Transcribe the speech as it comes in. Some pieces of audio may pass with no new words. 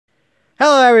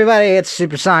Hello everybody, it's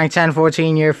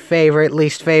Supersonic1014, your favorite,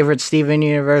 least favorite Steven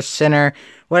Universe sinner,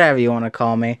 whatever you want to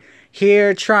call me,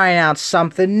 here trying out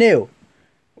something new,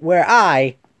 where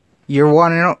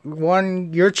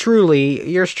yours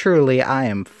truly, I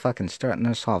am fucking starting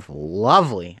this off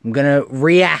lovely. I'm gonna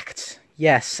react.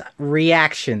 Yes,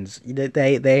 reactions.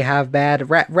 They have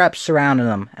bad reps surrounding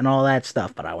them and all that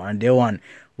stuff, but I want to do one.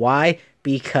 Why?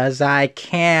 Because I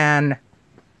can.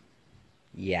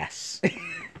 Yes.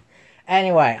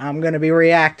 Anyway, I'm going to be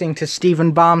reacting to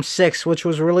Steven Bomb 6, which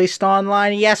was released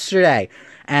online yesterday.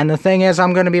 And the thing is,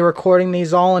 I'm going to be recording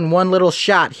these all in one little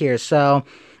shot here. So,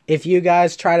 if you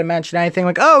guys try to mention anything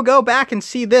like, oh, go back and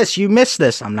see this, you missed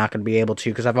this, I'm not going to be able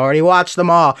to because I've already watched them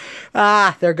all.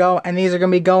 And these are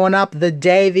going to be going up the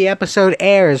day the episode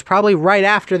airs. Probably right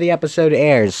after the episode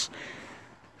airs.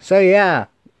 So, yeah.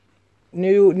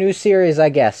 New series, I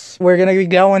guess. We're gonna be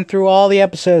going through all the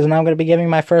episodes, and I'm gonna be giving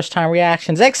my first time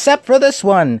reactions, except for this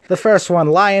one. The first one,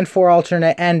 Lion 4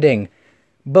 alternate ending.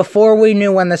 Before we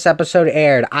knew when this episode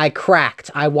aired, I cracked.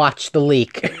 I watched the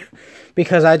leak.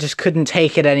 Because I just couldn't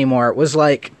take it anymore. It was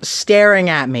like staring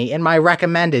at me in my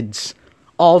recommendeds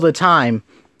all the time,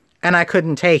 and I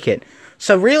couldn't take it.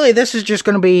 So really, this is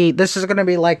gonna be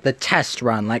like the test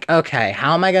run. Like, okay,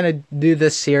 how am I gonna do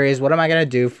this series? What am I gonna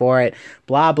do for it?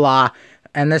 Blah, blah.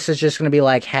 And this is just gonna be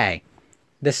like, hey,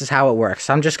 this is how it works.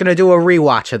 I'm just gonna do a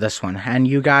rewatch of this one, and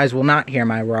you guys will not hear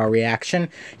my raw reaction.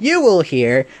 You will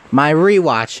hear my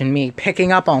rewatch and me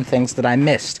picking up on things that I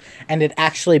missed, and it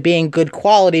actually being good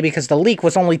quality because the leak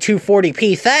was only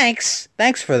 240p. Thanks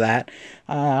for that.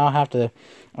 I'll have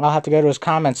to go to his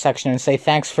comments section and say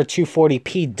thanks for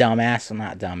 240p, dumbass. I'm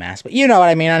not dumbass, but you know what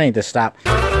I mean. I need to stop.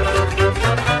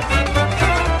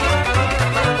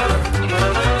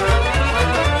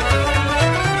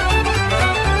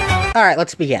 Alright,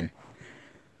 let's begin.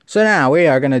 So now, we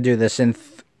are going to do this and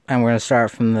we're going to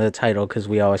start from the title, because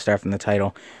we always start from the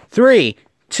title. 3,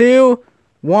 2,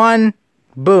 1,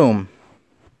 boom.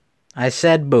 I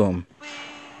said boom.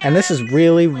 And this is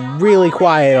really, really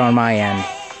quiet on my end.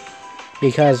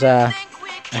 Because, I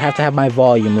have to have my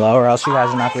volume low, or else you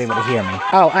guys are not going to be able to hear me.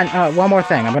 Oh, and one more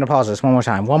thing. I'm going to pause this one more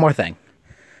time. One more thing.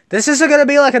 This isn't going to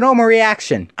be like a normal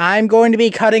reaction. I'm going to be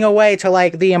cutting away to,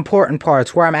 like, the important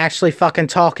parts where I'm actually fucking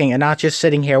talking and not just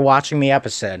sitting here watching the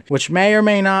episode. Which may or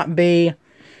may not be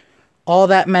all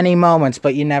that many moments,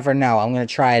 but you never know. I'm going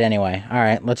to try it anyway.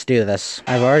 Alright, let's do this.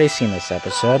 I've already seen this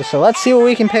episode, so let's see what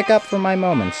we can pick up from my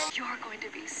moments. You're going to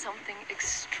be something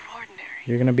extraordinary.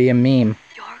 You're going to be a meme.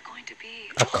 You're going to be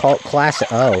a cult classic.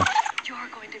 Oh. You're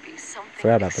going to be something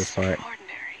Forgot about this part. extraordinary.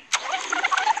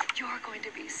 You're going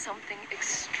to be something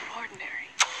extraordinary.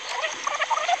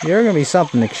 You're gonna be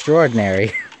something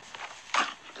extraordinary.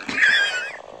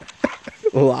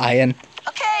 Lion.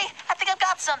 Okay, I think I've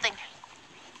got something.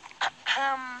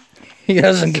 He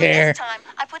doesn't So care. this time,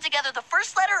 I put together the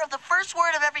first letter of the first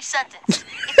word of every sentence.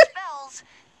 It spells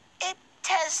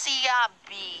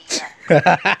Itesiabi.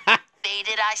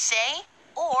 Baited, I say,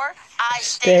 or I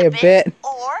stay a bit,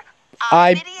 or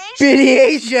I biddy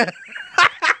Asia.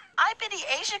 I biddy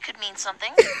Asia could mean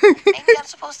something. Maybe I'm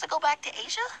supposed to go back to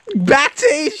Asia? Back to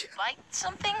Asia. Fight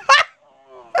something?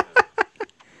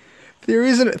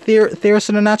 Theorist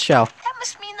in a nutshell. That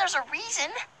must mean there's a reason.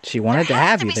 She wanted to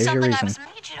have you. There's your reason. I was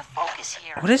need you to focus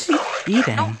here. What is he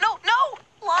eating? No,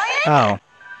 Lion.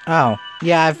 Oh,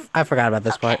 yeah. I forgot about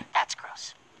this part. That's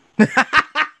gross.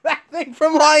 That thing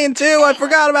from Lion 2. I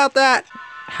forgot about that.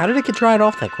 How did it get dried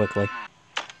off that quickly?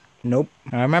 Nope.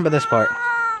 I remember this part.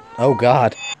 Oh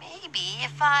God. Maybe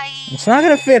if I... It's not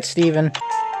gonna fit, Steven.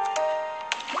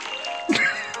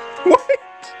 What?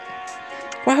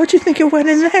 Why would you think it went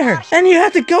in there? And you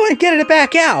have to go and get it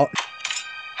back out.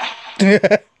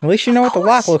 At least you know what the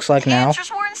lock looks like now. The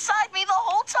answers were inside me the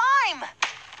whole time.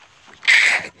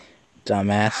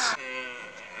 Dumbass.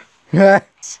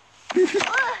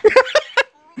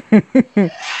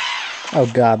 Oh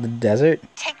God, the desert.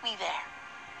 Take me there.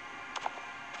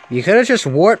 You could have just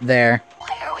warped there.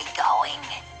 Where are we going?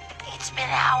 It's been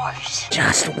hours.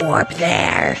 Just warp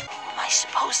there. Who am I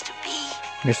supposed to be?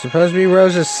 You're supposed to be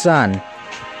Rose's son.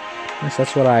 At least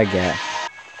that's what I get.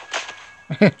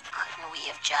 Couldn't we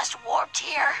have just warped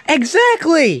here?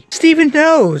 Exactly! Steven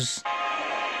knows!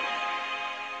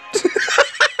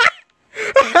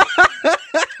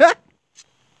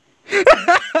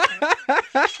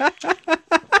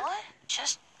 What?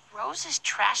 Just Rose's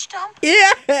trash dump?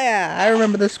 Yeah! I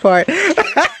remember this part.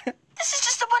 This is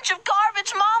just a bunch of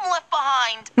garbage Mom left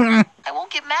behind. I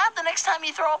won't get mad the next time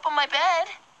you throw up on my bed.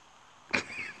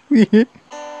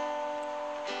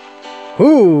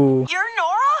 Who? You're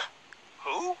Nora?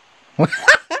 Who?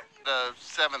 a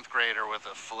 7th grader with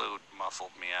a flute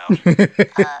muscled me out.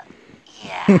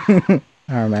 Yeah.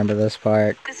 I remember this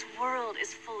part. This world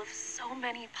is full of so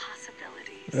many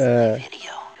possibilities.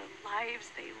 Video. The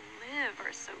lives they live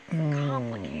are so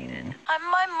complicated.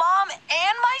 I'm my mom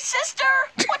and my sister?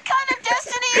 What kind of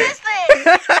destiny is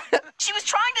this? She was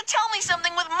trying to tell me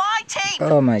something with my tape.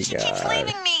 Oh my She keeps God.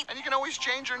 leaving me. And you can always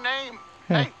change your name.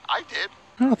 Hey, I did.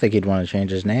 I don't think he'd want to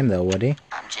change his name, though, would he?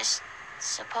 I'm just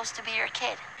supposed to be your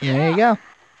kid. There you go.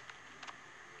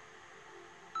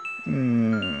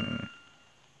 Welcome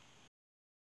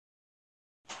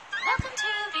to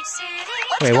Beach City.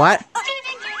 Wait, what?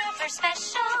 Steven Universe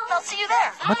Special. I'll see you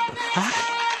there. What the fuck?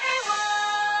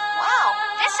 Wow,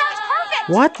 this sounds perfect.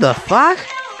 What the fuck?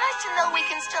 Nice to know we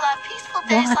can still have peaceful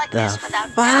days What like the this without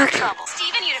fuck? any trouble.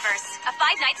 Steven Universe, a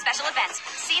 5-night special event.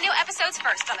 See new episodes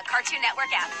first on the Cartoon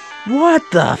Network app. What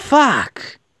the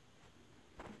fuck?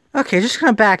 Okay, just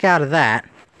gonna back out of that.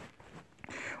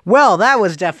 Well, that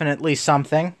was definitely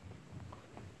something.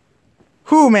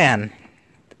 Whew, man.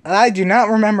 I did not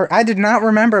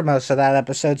remember most of that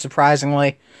episode,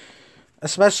 surprisingly.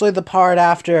 Especially the part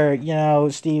after, you know,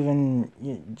 Steven,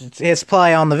 his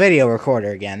play on the video recorder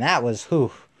again. That was,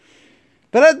 whew.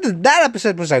 But that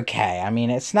episode was okay. I mean,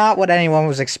 it's not what anyone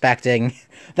was expecting.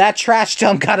 That trash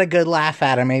dump got a good laugh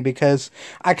out of me because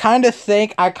I kind of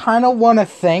want to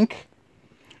think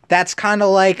that's kind of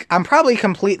like, I'm probably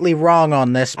completely wrong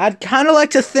on this. I'd kind of like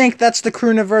to think that's the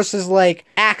Crooniverse's, like,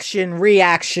 action,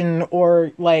 reaction,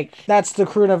 or, like, that's the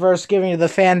Crooniverse giving you the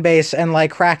fan base and, like,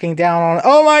 cracking down on,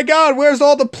 oh my God, where's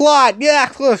all the plot? Yeah,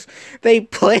 close. They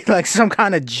played, like, some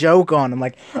kind of joke on him,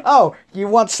 like, oh, you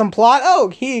want some plot? Oh,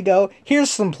 here you go.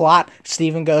 Here's some plot.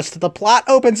 Steven goes to the plot,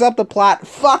 opens up the plot.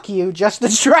 Fuck you, just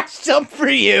a trash dump for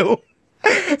you.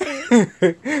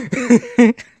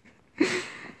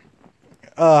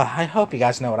 I hope you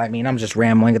guys know what I mean. I'm just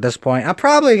rambling at this point. I'm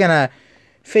probably gonna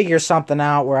figure something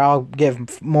out where I'll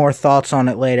give more thoughts on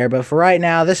it later. But for right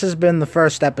now, this has been the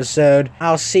first episode.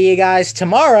 I'll see you guys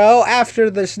tomorrow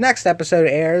after this next episode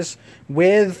airs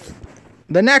with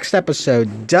the next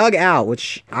episode, Dug Out,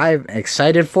 which I'm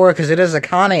excited for because it is a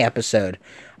Kane episode.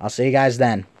 I'll see you guys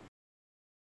then.